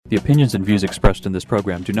The opinions and views expressed in this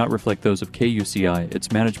program do not reflect those of KUCI,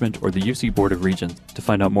 its management, or the UC Board of Regents. To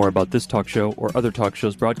find out more about this talk show or other talk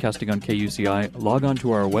shows broadcasting on KUCI, log on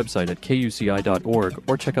to our website at kuci.org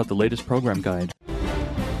or check out the latest program guide.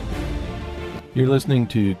 You're listening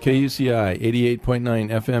to KUCI 88.9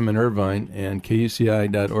 FM in Irvine and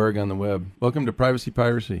KUCI.org on the web. Welcome to Privacy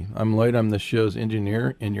Piracy. I'm Lloyd. I'm the show's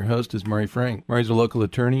engineer, and your host is Mari Frank. Mari's a local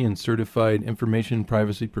attorney and certified information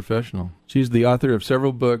privacy professional. She's the author of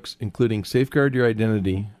several books, including Safeguard Your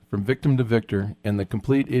Identity, From Victim to Victor, and The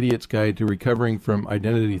Complete Idiot's Guide to Recovering from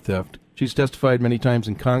Identity Theft. She's testified many times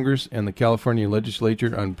in Congress and the California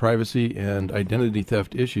legislature on privacy and identity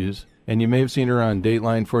theft issues. And you may have seen her on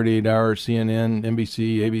Dateline, 48 Hour, CNN,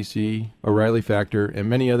 NBC, ABC, O'Reilly Factor, and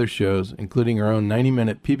many other shows, including her own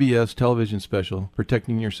 90-minute PBS television special,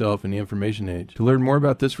 Protecting Yourself in the Information Age. To learn more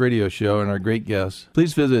about this radio show and our great guests,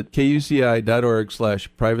 please visit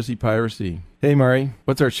kuci.org/privacypiracy. Hey, Mari,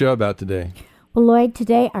 what's our show about today? Well, Lloyd,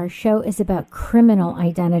 today our show is about criminal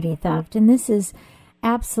identity theft, and this is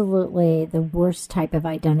absolutely the worst type of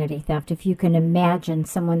identity theft. If you can imagine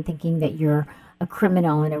someone thinking that you're a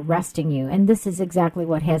criminal and arresting you. And this is exactly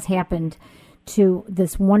what has happened to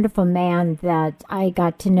this wonderful man that I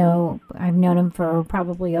got to know. I've known him for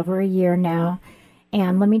probably over a year now.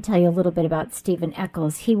 And let me tell you a little bit about Stephen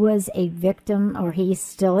Eccles. He was a victim, or he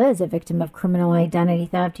still is a victim of criminal identity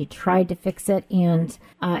theft. He tried to fix it, and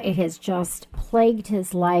it has just plagued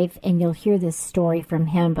his life. And you'll hear this story from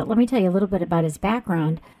him. But let me tell you a little bit about his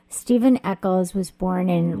background. Stephen Eccles was born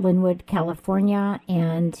in Linwood, California,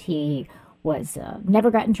 and he was never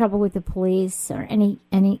got in trouble with the police or any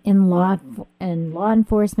in law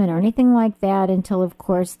enforcement or anything like that until, of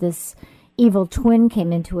course, this evil twin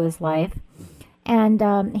came into his life. And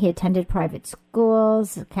he attended private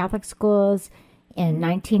schools, Catholic schools. In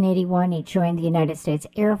 1981, he joined the United States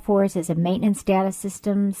Air Force as a maintenance data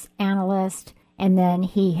systems analyst. And then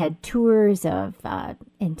he had tours of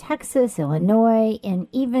in Texas, Illinois, and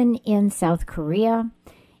even in South Korea.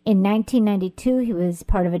 In 1992, he was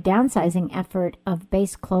part of a downsizing effort of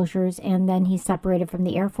base closures, and then he separated from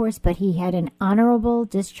the Air Force, but he had an honorable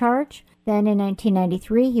discharge. Then in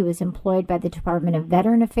 1993, he was employed by the Department of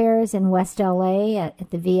Veteran Affairs in West LA at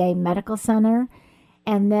the VA Medical Center.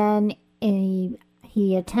 And then he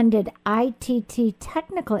attended ITT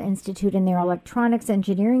Technical Institute in their Electronics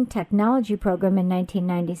Engineering Technology program in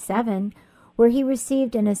 1997, where he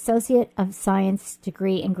received an Associate of Science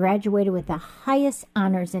degree and graduated with the highest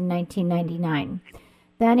honors in 1999.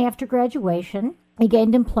 Then after graduation, he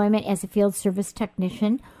gained employment as a field service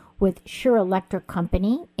technician with Shure Electric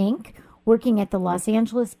Company, Inc., working at the Los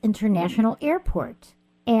Angeles International Airport.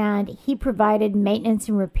 And he provided maintenance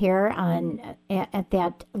and repair at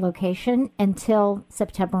that location until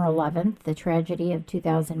September 11th, the tragedy of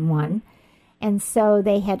 2001. And so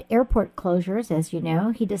they had airport closures, as you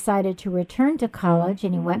know. He decided to return to college,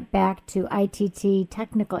 and he went back to ITT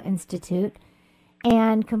Technical Institute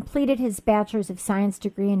and completed his Bachelor's of Science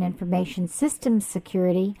degree in Information Systems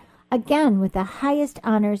Security, again with the highest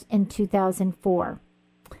honors in 2004.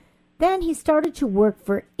 Then he started to work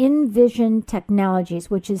for InVision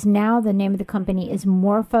Technologies, which is now the name of the company is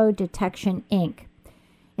Morpho Detection, Inc.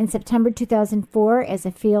 In September 2004, as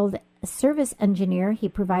a field service engineer, he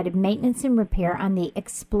provided maintenance and repair on the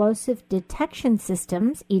Explosive Detection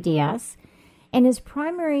Systems, EDS, and his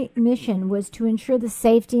primary mission was to ensure the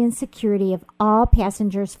safety and security of all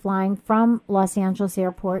passengers flying from Los Angeles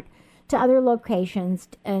Airport to other locations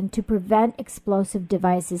and to prevent explosive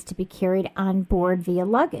devices to be carried on board via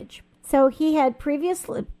luggage. So he had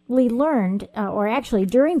previously learned, or actually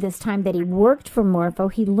during this time that he worked for Morpho,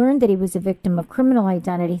 he learned that he was a victim of criminal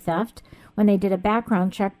identity theft when they did a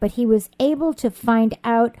background check, but he was able to find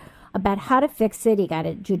out about how to fix it. He got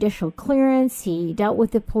a judicial clearance. He dealt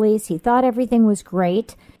with the police. He thought everything was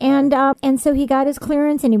great. And so he got his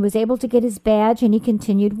clearance and he was able to get his badge and he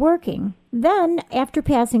continued working. Then, after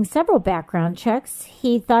passing several background checks,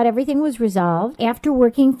 he thought everything was resolved. After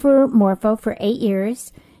working for Morpho for 8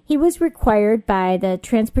 years, he was required by the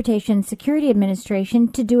Transportation Security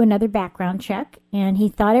Administration to do another background check, and he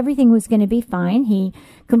thought everything was going to be fine. He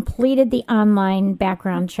completed the online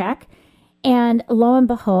background check, and lo and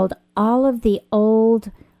behold, all of the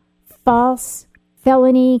old false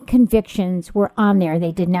felony convictions were on there.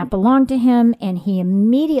 They did not belong to him, and he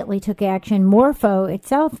immediately took action. Morpho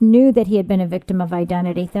itself knew that he had been a victim of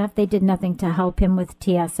identity theft. They did nothing to help him with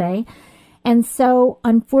TSA. And so,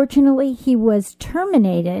 unfortunately, he was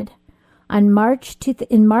terminated in March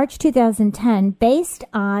 2010 based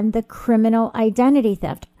on the criminal identity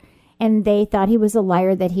theft. And they thought he was a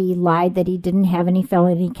liar, that he lied, that he didn't have any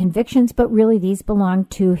felony convictions, but really these belonged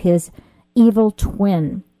to his evil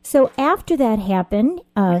twin. So after that happened,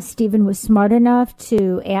 Stephen was smart enough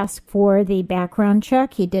to ask for the background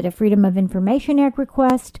check. He did a Freedom of Information Act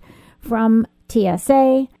request from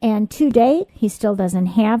TSA, and to date, he still doesn't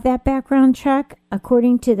have that background check.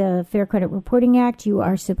 According to the Fair Credit Reporting Act, you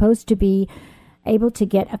are supposed to be able to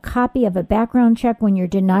get a copy of a background check when you're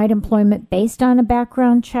denied employment based on a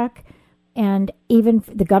background check. And even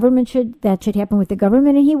the government should happen with the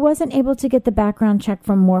government. And he wasn't able to get the background check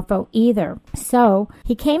from Morpho either. So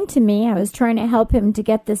he came to me. I was trying to help him to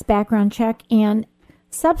get this background check. And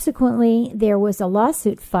subsequently, there was a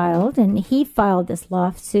lawsuit filed. And he filed this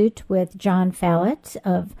lawsuit with John Fallett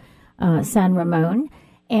of San Ramon.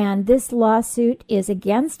 And this lawsuit is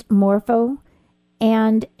against Morpho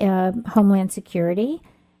and Homeland Security.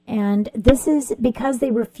 And this is because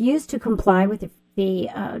they refused to comply with the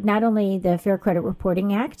not only the Fair Credit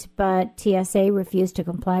Reporting Act, but TSA refused to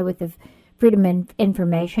comply with the Freedom of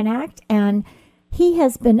Information Act, and he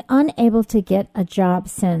has been unable to get a job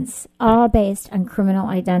since, all based on criminal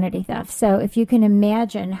identity theft. So if you can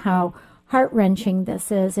imagine how heart-wrenching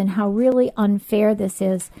this is and how really unfair this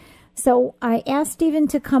is. So I asked Stephen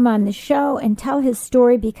to come on the show and tell his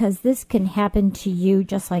story because this can happen to you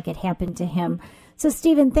just like it happened to him. So,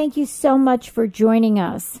 Stephen, thank you so much for joining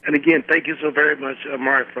us. And again, thank you so very much,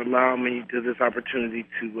 Mark, for allowing me this opportunity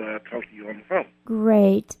to talk to you on the phone.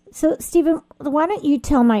 Great. So, Stephen, why don't you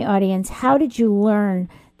tell my audience, how did you learn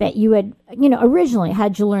that you had, originally, how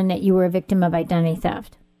did you learn that you were a victim of identity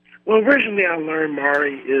theft? Well, originally I learned,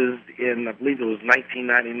 Mari, is in, I believe it was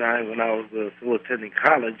 1999 when I was still attending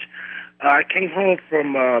college. I came home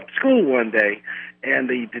from school one day, and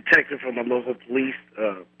the detective from the local police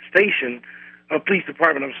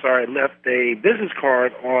department, left a business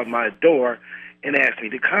card on my door and asked me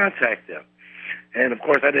to contact them. And, of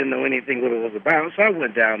course, I didn't know anything what it was about, so I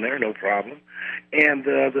went down there, no problem. And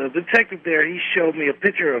the detective there, he showed me a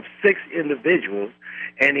picture of 6 individuals,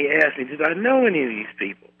 and he asked me, did I know any of these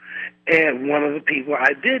people? And one of the people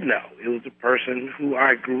I did know. It was a person who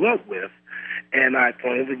I grew up with, and I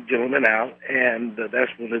pointed the gentleman out, and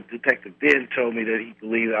that's when the detective then told me that he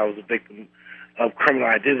believed I was a victim of criminal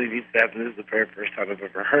identity theft, and this is the very first time I've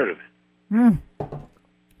ever heard of it.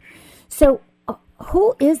 So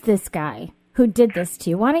who is this guy who did this to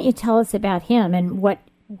you? Why don't you tell us about him and what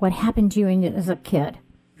happened to you as a kid?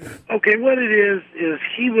 Okay, what it is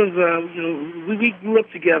he was, we grew up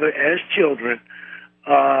together as children.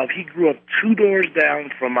 He grew up 2 doors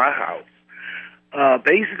down from my house.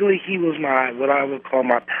 Basically, he was what I would call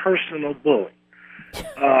my personal bully.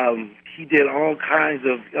 He did all kinds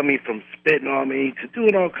of, from spitting on me to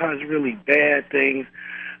doing all kinds of really bad things.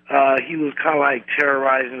 He was kind of like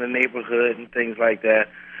terrorizing the neighborhood and things like that.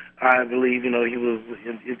 I believe, he was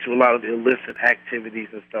into a lot of illicit activities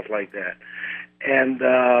and stuff like that. And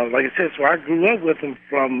like I said, so I grew up with him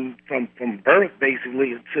from birth,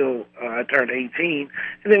 basically, until I turned 18.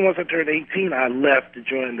 And then once I turned 18, I left to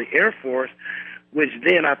join the Air Force, which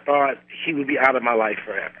then I thought he would be out of my life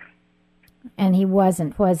forever. And he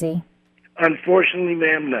wasn't, was he? Unfortunately,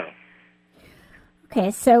 ma'am, no. Okay,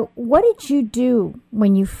 so what did you do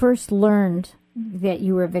when you first learned that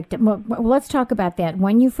you were a victim? Well, let's talk about that.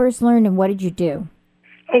 When you first learned, and what did you do?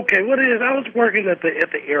 Okay, what it is, I was working at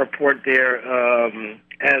the airport there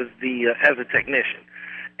as a technician,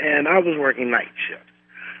 and I was working night shifts.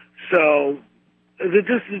 So the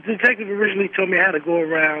detective originally told me I had to go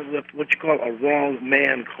around with what you call a wrong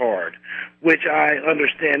man card, which I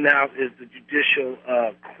understand now is the judicial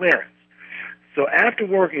clearance. So after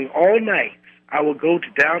working all night, I would go to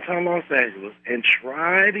downtown Los Angeles and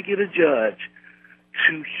try to get a judge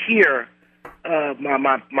to hear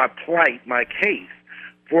my plight, my case.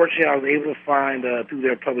 Fortunately, I was able to find, through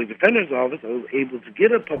their public defender's office, I was able to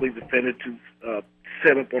get a public defender to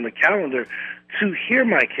set up on the calendar to hear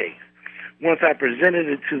my case. Once I presented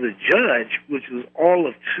it to the judge, which was all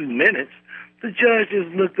of 2 minutes, the judge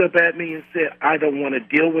just looked up at me and said, I don't want to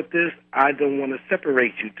deal with this. I don't want to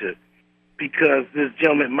separate you two, because this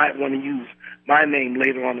gentleman might want to use my name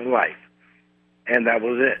later on in life. And that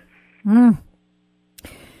was it.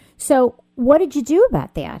 So what did you do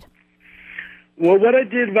about that? Well, what I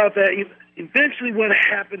did about that, eventually what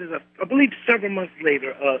happened is, I believe several months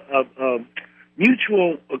later, a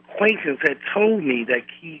mutual acquaintance had told me that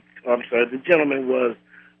the gentleman was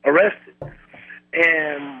arrested.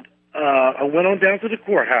 And I went on down to the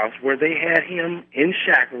courthouse where they had him in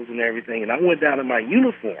shackles and everything, and I went down in my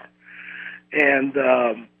uniform. And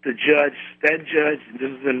that judge, this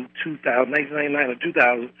is in 1999 or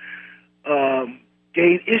 2000,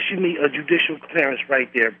 issued me a judicial clearance right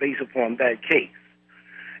there based upon that case.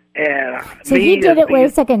 And so he did it. Wait a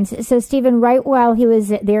second. So Stephen, right while he was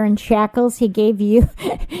there in shackles, he gave you.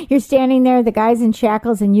 You're standing there, the guy's in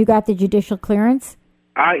shackles, and you got the judicial clearance.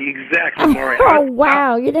 Exactly, Maury. Oh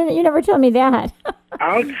wow! You never told me that.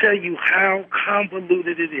 I'll tell you how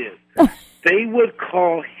convoluted it is. They would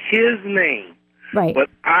call his name, right? But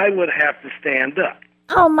I would have to stand up.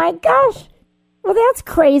 Oh my gosh! Well, that's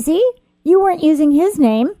crazy. You weren't using his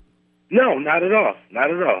name. No, not at all.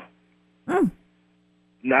 Not at all.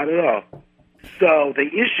 Not at all. So they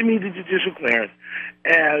issued me the judicial clearance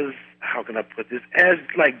as, how can I put this, as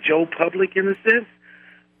like Joe Public in a sense.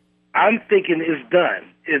 I'm thinking it's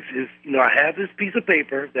done. It's I have this piece of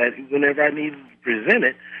paper that whenever I need to present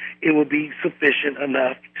it, it will be sufficient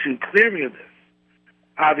enough to clear me of this.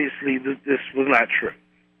 Obviously, this was not true.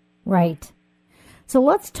 Right. So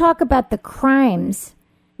let's talk about the crimes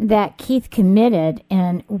that Keith committed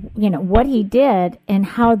and, what he did and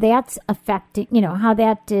how that's affecting, how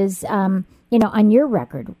that is, on your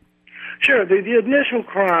record. Sure. The initial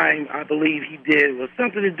crime, I believe he did, was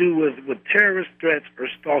something to do with terrorist threats or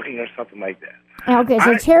stalking or something like that. Okay,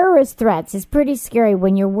 so terrorist threats is pretty scary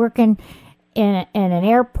when you're working in an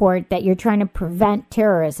airport that you're trying to prevent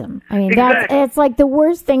terrorism. I mean, exactly. It's like the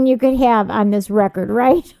worst thing you could have on this record,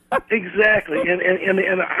 right? Exactly. And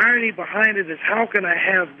the irony behind it is, how can I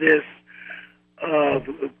have this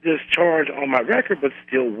charge on my record but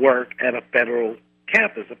still work at a federal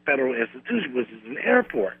campus, a federal institution, which is an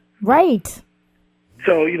airport? Right.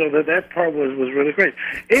 So, that part was really great.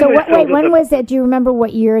 Anyway, so when was that? Do you remember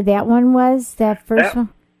what year that one was, that first one?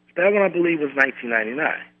 That one, I believe, was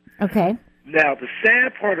 1999. Okay. Now, the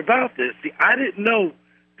sad part about this, I didn't know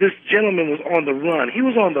this gentleman was on the run. He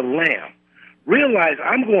was on the lam. Realized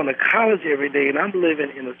I'm going to college every day, and I'm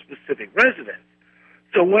living in a specific residence.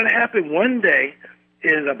 So what happened one day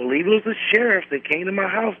is, I believe it was the sheriff that came to my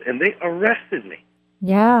house, and they arrested me.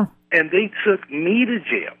 Yeah. And they took me to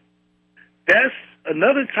jail. That's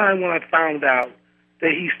another time when I found out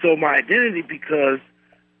that he stole my identity, because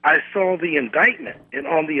I saw the indictment, and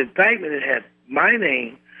on the indictment it had my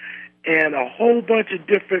name and a whole bunch of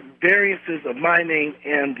different variances of my name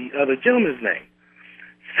and the other gentleman's name.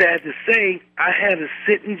 Sad to say, I had to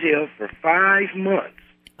sit in jail for 5 months.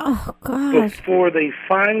 Oh, gosh. Before they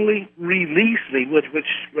finally released me, which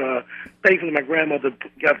thankfully my grandmother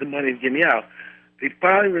got the money to get me out. They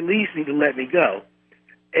finally released me to let me go.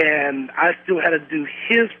 And I still had to do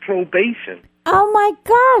his probation. Oh, my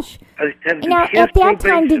gosh. Now, at that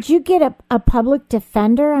time, did you get a public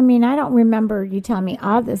defender? I mean, I don't remember you telling me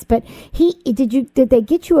all this, but did they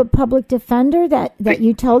get you a public defender that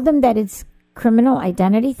you told them that it's criminal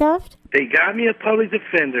identity theft? They got me a public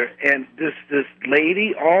defender, and this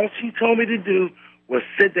lady, all she told me to do was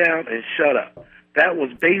sit down and shut up. That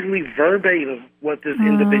was basically verbatim what this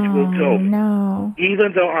individual told me. No.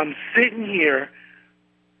 Even though I'm sitting here,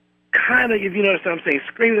 kind of, if you know what I'm saying,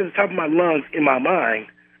 screaming at the top of my lungs in my mind,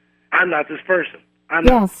 I'm not this person. I'm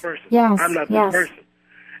not this person. Yes, I'm not this person.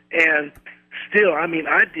 And still, I mean,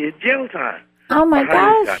 I did jail time. Oh, my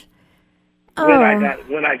gosh.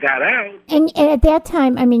 When I got out. And at that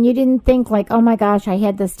time, I mean, you didn't think like, oh my gosh, I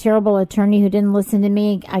had this terrible attorney who didn't listen to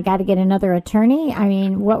me. I got to get another attorney. I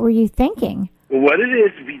mean, what were you thinking? Well, what it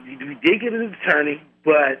is, we did get an attorney,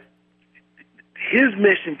 but his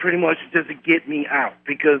mission pretty much is just to get me out,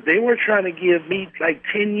 because they were trying to give me like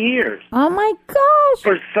 10 years. Oh my gosh.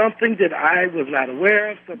 For something that I was not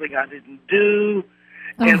aware of, something I didn't do.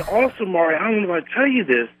 Oh. And also, Maury, I don't know if I tell you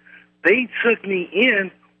this, they took me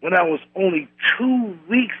in when I was only 2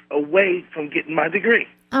 weeks away from getting my degree.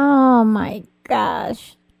 Oh, my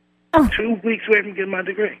gosh. Oh. 2 weeks away from getting my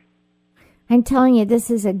degree. I'm telling you, this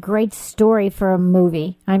is a great story for a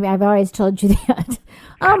movie. I've always told you that.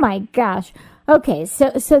 Oh, my gosh. Okay,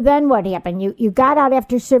 so then what happened? You got out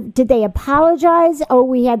after did they apologize? Oh,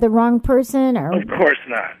 we had the wrong person? Or Of course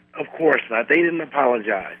not. Of course not. They didn't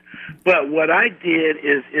apologize. But what I did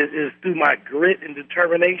is through my grit and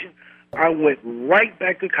determination, I went right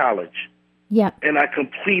back to college. Yeah. And I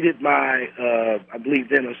completed my, I believe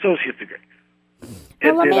then, associate's degree.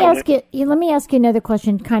 Well, let me ask you another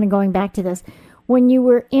question, kind of going back to this. When you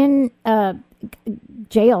were in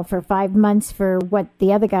jail for 5 months for what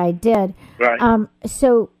the other guy did, right.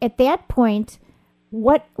 So at that point,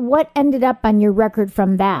 what ended up on your record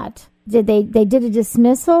from that? Did they did a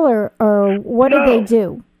dismissal or what did they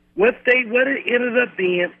do? What it ended up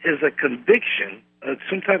being is a conviction,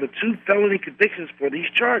 some type of 2 felony convictions for these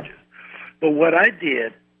charges. But what I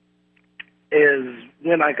did is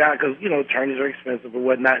when I got, because, attorneys are expensive or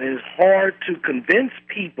whatnot, and it's hard to convince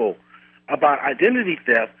people about identity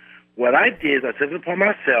theft. What I did, I took it upon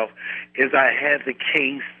myself, is I had the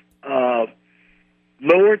case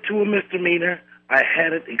lowered to a misdemeanor. I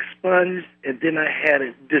had it expunged, and then I had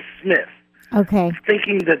it dismissed. Okay.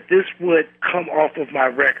 Thinking that this would come off of my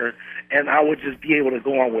record, and I would just be able to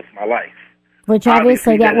go on with my life. Which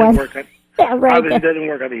obviously that didn't was... work out. Yeah, right. Obviously that didn't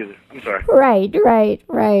work out either. I'm sorry.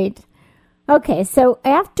 Right. Okay, so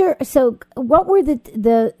what were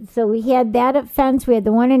so we had that offense, we had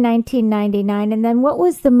the one in 1999, and then what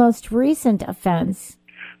was the most recent offense?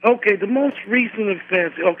 Okay, the most recent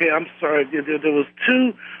offense, I'm sorry, there was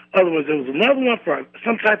two other ones. There was another one for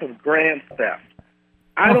some type of grand theft.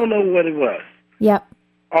 I don't know what it was. Yep.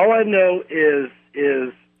 All I know is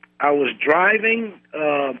I was driving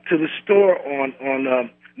to the store on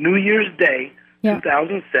New Year's Day,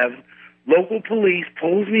 2007. Local police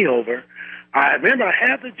pulls me over. I remember I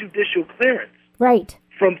had the judicial clearance. Right.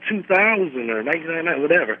 From 2000 or 1999,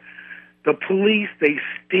 whatever. The police, they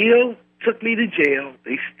still took me to jail.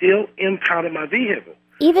 They still impounded my vehicle.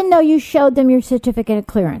 Even though you showed them your certificate of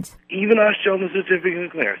clearance? Even though I showed them the certificate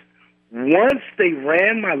of clearance. Once they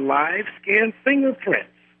ran my live scan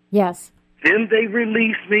fingerprints. Yes. Then they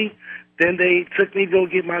released me. Then they took me to go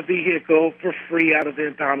get my vehicle for free out of the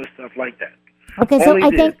impound and stuff like that. Okay, so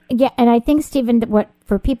I think, Stephen, what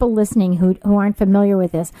for people listening who aren't familiar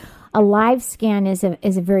with this, a live scan is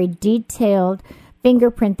a very detailed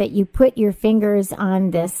fingerprint that you put your fingers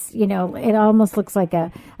on this, it almost looks like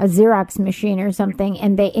a Xerox machine or something,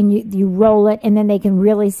 and you roll it, and then they can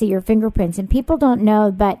really see your fingerprints. And people don't know,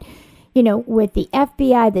 but with the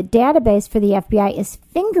FBI, the database for the FBI is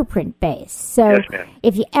fingerprint based. So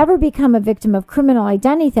if you ever become a victim of criminal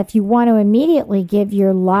identity theft, you want to immediately give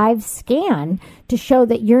your live scan to show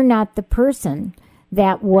that you're not the person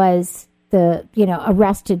that was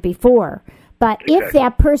arrested before. But if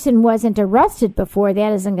that person wasn't arrested before,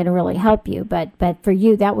 that isn't going to really help you. But for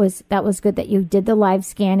you, that was good that you did the live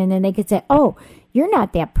scan, and then they could say, "Oh, you're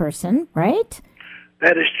not that person," right?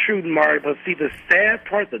 That is true, Mari. But see, the sad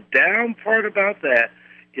part, the down part about that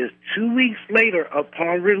is 2 weeks later,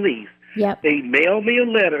 upon release, they mailed me a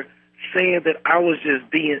letter saying that I was just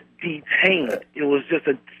being detained. It was just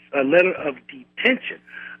a letter of detention.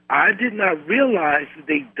 I did not realize that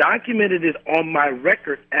they documented it on my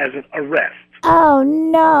record as an arrest. Oh,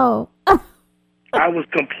 no. I was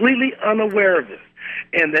completely unaware of this.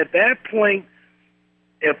 And at that point,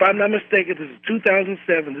 if I'm not mistaken, this is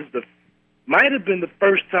 2007. This might have been the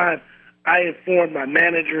first time I informed my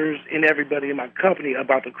managers and everybody in my company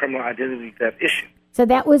about the criminal identity theft issue. So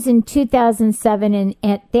that was in 2007, and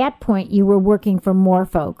at that point you were working for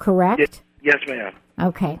Morpho, correct? Yes, ma'am.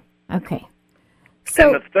 Okay.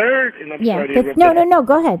 So, and the third, and I'm sorry to interrupt. No,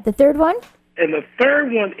 go ahead. The third one? And the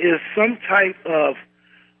third one is some type of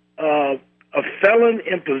a felon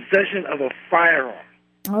in possession of a firearm.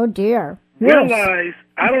 Oh, dear. Realize,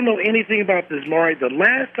 I don't know anything about this, Maury. The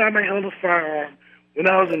last time I held a firearm when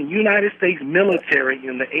I was in the United States military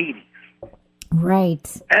in the 80s.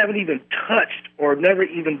 Right. I haven't even touched or never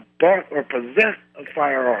even bought or possessed a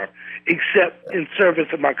firearm except in service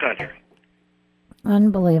of my country.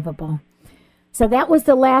 Unbelievable. So that was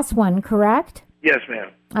the last one, correct? Yes, ma'am.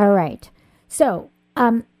 All right. So,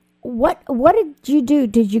 what did you do?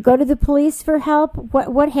 Did you go to the police for help?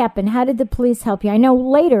 What happened? How did the police help you? I know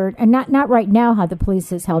later, and not right now, how the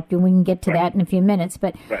police has helped you. We can get to that in a few minutes.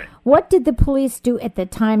 But what did the police do at the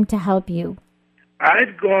time to help you?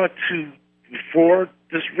 I'd gone to, before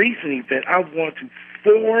this recent event, I've gone to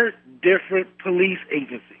 4 different police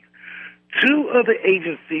agencies. 2 of the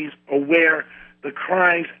agencies are where the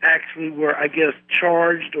crimes actually were, I guess,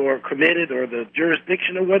 charged or committed, or the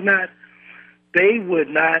jurisdiction or whatnot. They would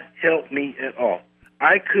not help me at all.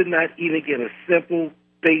 I could not even get a simple,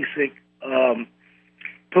 basic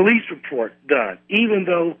police report done. Even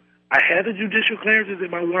though I had the judicial clearances in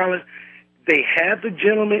my wallet, they had the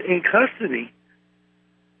gentleman in custody,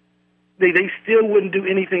 they still wouldn't do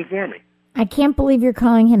anything for me. I can't believe you're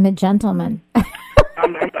calling him a gentleman.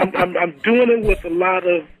 I'm doing it with a lot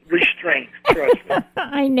of restraint, trust me.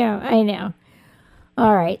 I know.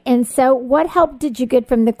 All right. And so what help did you get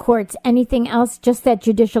from the courts? Anything else? Just that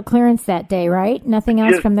judicial clearance that day, right? Nothing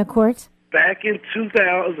else from the courts? Back in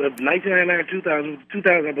 1999,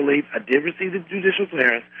 2000, I believe, I did receive the judicial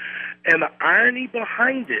clearance. And the irony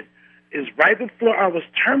behind it is right before I was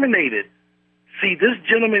terminated, see, this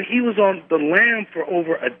gentleman, he was on the lam for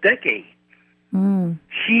over a decade.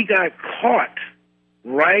 He got caught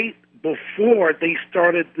right before they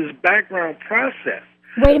started this background process.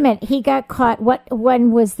 Wait a minute. He got caught.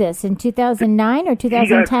 When was this? In 2009 or 2010? He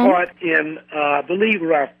got caught in, I believe,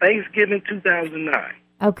 around Thanksgiving 2009.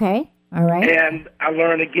 Okay. All right. And I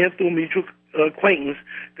learned again through a mutual acquaintance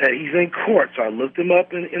that he's in court. So I looked him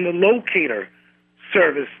up in the locator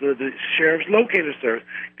service, the sheriff's locator service,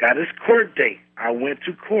 got his court date. I went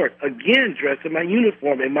to court, again, dressed in my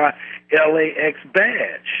uniform in my LAX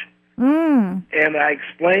badge. And I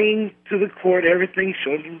explained to the court everything,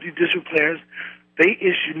 showed them judicial clearance. They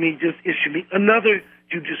issued me another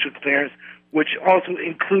judicial clearance, which also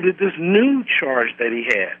included this new charge that he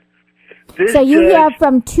had. So you have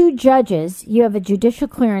from two judges, you have a judicial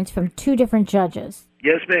clearance from two different judges.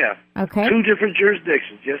 Yes, ma'am. Okay. Two different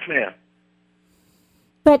jurisdictions. Yes, ma'am.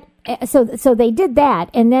 But so they did that,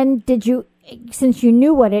 and then did you, since you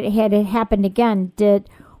knew what it had happened again,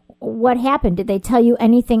 what happened? Did they tell you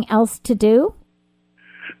anything else to do?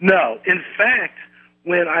 No. In fact,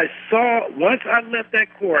 when once I left that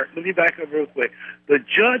court, let me back up real quick. The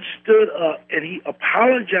judge stood up and he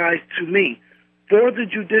apologized to me for the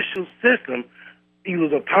judicial system. He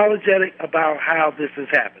was apologetic about how this has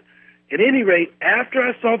happened. At any rate, after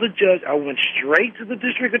I saw the judge, I went straight to the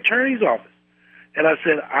district attorney's office. And I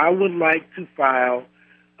said, I would like to file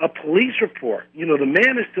a police report. You know, the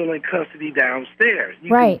man is still in custody downstairs.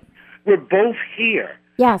 Right. We're both here.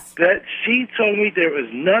 Yes. That she told me there was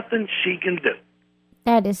nothing she can do.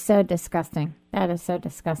 That is so disgusting. That is so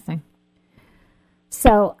disgusting.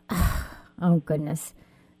 So, oh goodness.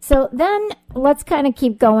 So then let's kind of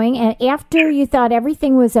keep going. And after you thought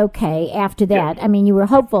everything was okay, after that, yes. I mean, you were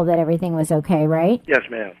hopeful that everything was okay, right? Yes,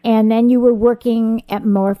 ma'am. And then you were working at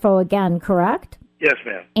Morpho again, correct? Yes,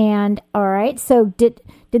 ma'am. And all right. So did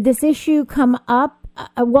this issue come up?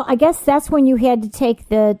 Well, I guess that's when you had to take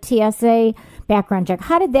the TSA background check.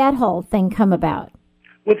 How did that whole thing come about?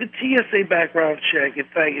 With the TSA background check, in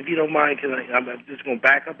fact, if you don't mind, I'm just going to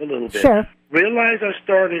back up a little bit. Sure. Realize this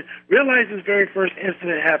very first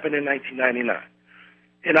incident happened in 1999,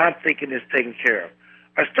 and I'm thinking it's taken care of.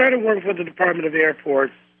 I started working for the Department of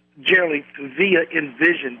Airports, generally via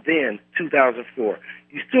Envision, then 2004.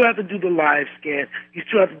 You still have to do the live scan. You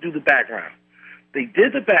still have to do the background. They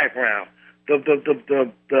did the background.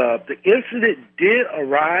 The incident did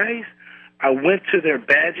arise. I went to their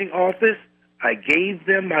badging office. I gave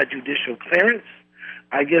them my judicial clearance.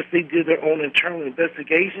 I guess they did their own internal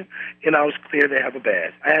investigation, and I was clear to have a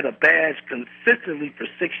badge. I had a badge consistently for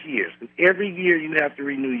 6 years. Every year you have to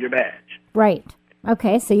renew your badge. Right.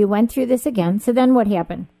 Okay, so you went through this again. So then what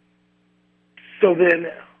happened? So then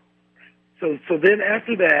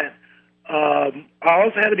after that, I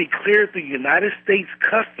also had to be cleared through United States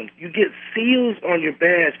Customs. You get seals on your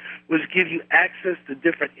badge, which give you access to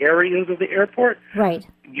different areas of the airport. Right.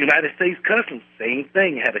 United States Customs, same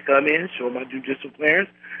thing. Had to come in, show my judicial clearance.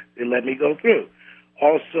 They let me go through.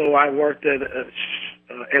 Also, I worked at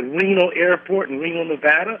Reno Airport in Reno,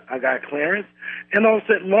 Nevada. I got clearance. And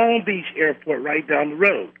also at Long Beach Airport right down the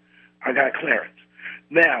road. I got clearance.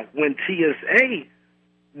 Now, when TSA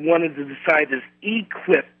wanted to decide this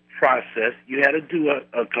equip process, you had to do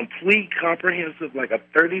a complete, comprehensive, like a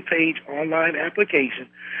 30-page online application,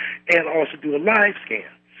 and also do a live scan.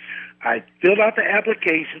 I filled out the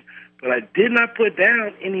application, but I did not put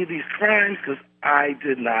down any of these crimes because I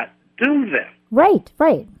did not do them. Right,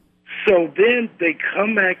 right. So then they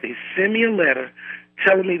come back, they send me a letter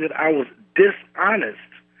telling me that I was dishonest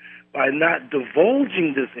by not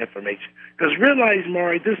divulging this information. Because realize,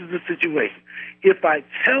 Maury, this is the situation. If I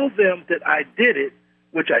tell them that I did it,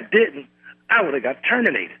 which I didn't, I would have got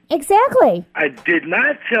terminated. Exactly. I did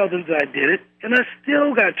not tell them that I did it, and I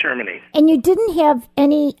still got terminated. And you didn't have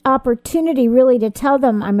any opportunity really to tell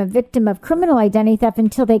them I'm a victim of criminal identity theft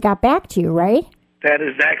until they got back to you, right? That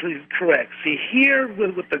is exactly correct. See, here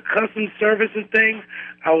with the customs service and things,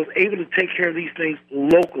 I was able to take care of these things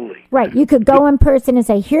locally. Right. You could go in person and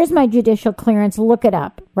say, here's my judicial clearance, look it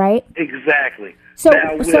up, right? Exactly. So,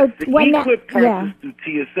 now, with the equip process yeah.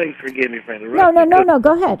 through TSA, forgive me for interrupting. No,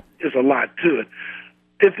 go ahead. There's a lot to it.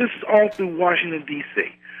 If this is all through Washington, D.C.,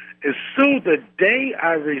 as soon the day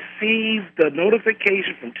I received the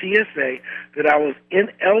notification from TSA that I was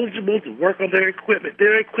ineligible to work on their equipment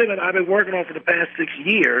I've been working on for the past 6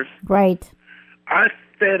 years. Right. I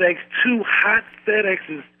FedExed 2 hot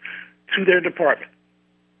FedExes to their department.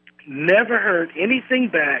 Never heard anything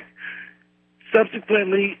back.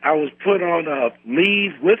 Subsequently, I was put on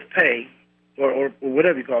leave with pay, or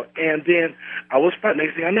whatever you call it, and then I was fired.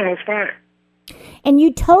 Next thing I know, I was fired. And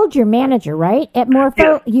you told your manager, right? At Morpho,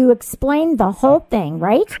 yeah. You explained the whole thing,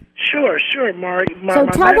 right? Sure, Mari. So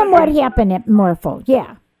tell them what happened at Morpho,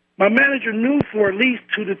 yeah. My manager knew for at least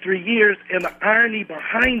 2 to 3 years, and the irony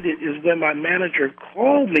behind it is when my manager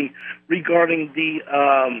called me regarding the,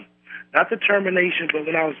 not the termination, but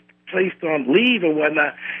when I was placed on leave and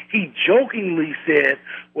whatnot, he jokingly said,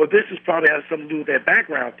 well, this is probably has something to do with that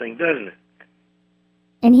background thing, doesn't it?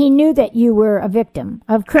 And he knew that you were a victim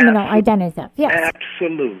of criminal identity theft. Yes.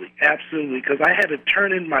 Absolutely, because I had to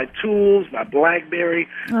turn in my tools, my BlackBerry,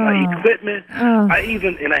 my equipment. I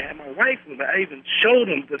had my wife with me. I even showed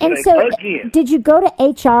him the thing again. Did you go to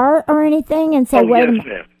HR or anything and say, wait a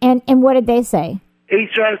minute? And what did they say?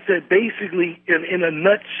 HR said basically, in a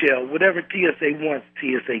nutshell, whatever TSA wants,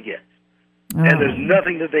 TSA gets. And there's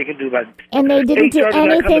nothing that they can do about it. And they didn't do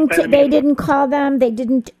anything. They didn't call them. They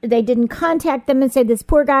didn't contact them and say, this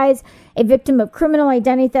poor guy's a victim of criminal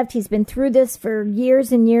identity theft. He's been through this for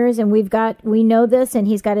years and years, and we know this, and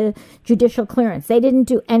he's got a judicial clearance. They didn't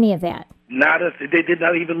do any of that. They did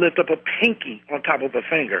not even lift up a pinky on top of a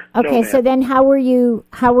finger. Okay, so then how were you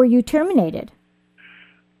terminated?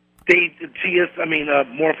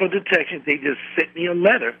 Morpho Detection, they just sent me a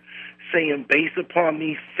letter saying, based upon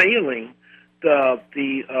me failing the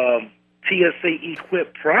TSA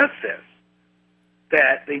equipped process,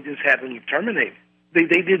 that they just had me terminated. They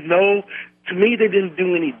didn't know. To me, they didn't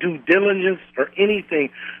do any due diligence or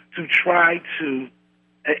anything to try to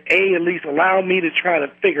at least allow me to try to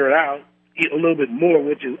figure it out a little bit more,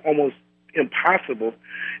 which is almost impossible,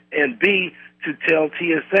 and B, to tell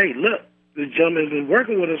TSA, look, the gentleman's been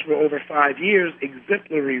working with us for over 5 years,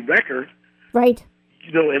 exemplary record. Right.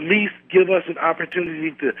 At least give us an opportunity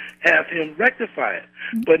to have him rectify it.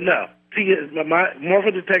 But no, Morpho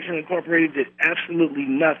Detection Incorporated did absolutely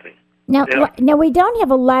nothing. Now, we don't have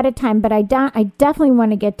a lot of time, but I definitely want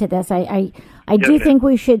to get to this. I do think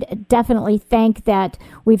we should definitely thank that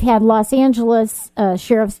we've had Los Angeles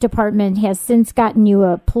Sheriff's Department has since gotten you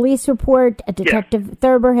a police report. Detective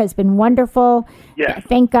Thurber has been wonderful. Yes.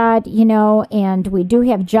 Thank God, and we do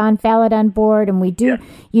have John Fallett on board, and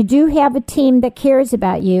you do have a team that cares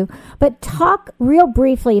about you. But talk real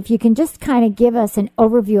briefly, if you can just kind of give us an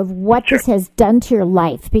overview of what this has done to your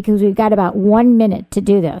life, because we've got about 1 minute to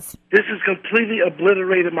do this. This has completely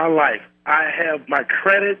obliterated my life. My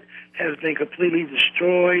credit has been completely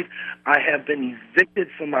destroyed. I have been evicted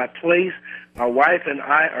from my place. My wife and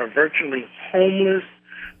I are virtually homeless.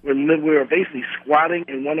 We're basically squatting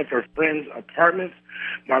in one of her friend's apartments.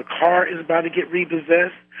 My car is about to get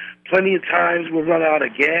repossessed. Plenty of times we'll run out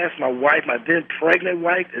of gas. My then pregnant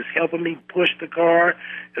wife, is helping me push the car.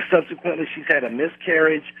 And subsequently, she's had a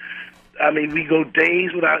miscarriage. We go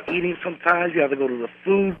days without eating sometimes. You have to go to the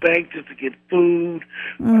food bank just to get food.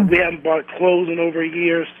 We haven't bought clothes in over a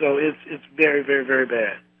year, so it's very, very, very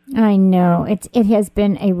bad. I know. It has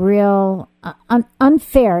been a real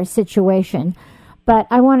unfair situation. But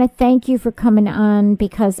I want to thank you for coming on,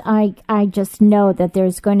 because I just know that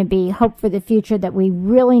there's going to be hope for the future, that we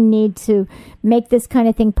really need to make this kind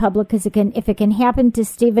of thing public, because if it can happen to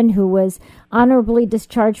Stephen, who was honorably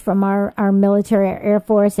discharged from our military, our Air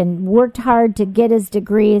Force, and worked hard to get his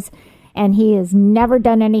degrees, and he has never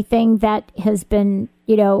done anything that has been,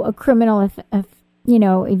 a criminal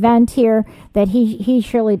event here, that he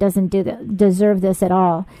surely doesn't deserve this at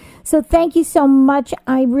all. So thank you so much.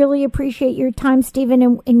 I really appreciate your time, Stephen,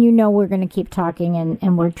 and we're going to keep talking,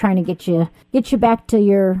 and we're trying to get you back to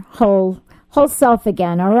your whole self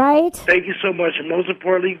again, all right? Thank you so much. And most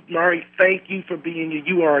importantly, Mari, thank you for being you.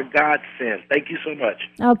 You are a godsend. Thank you so much.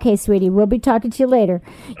 Okay, sweetie. We'll be talking to you later.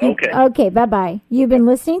 Okay. Okay, bye-bye. You've been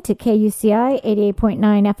listening to KUCI 88.9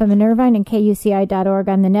 FM in Irvine and KUCI.org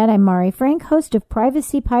on the net. I'm Mari Frank, host of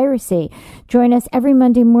Privacy Piracy. Join us every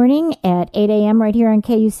Monday morning at 8 a.m. right here on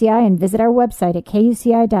KUCI, and visit our website at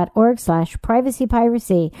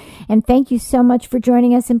KUCI.org/privacypiracy. And thank you so much for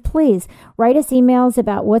joining us. And please write us emails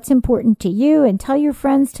about what's important to you, and tell your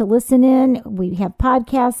friends to listen in. We have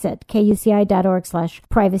podcasts at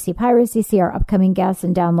KUCI.org/privacypiracy. See our upcoming guests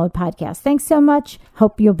and download podcasts. Thanks so much.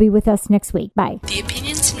 Hope you'll be with us next week. Bye. The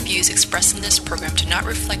opinions and views expressed in this program do not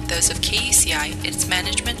reflect those of KUCI, its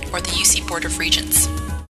management, or the UC Board of Regents.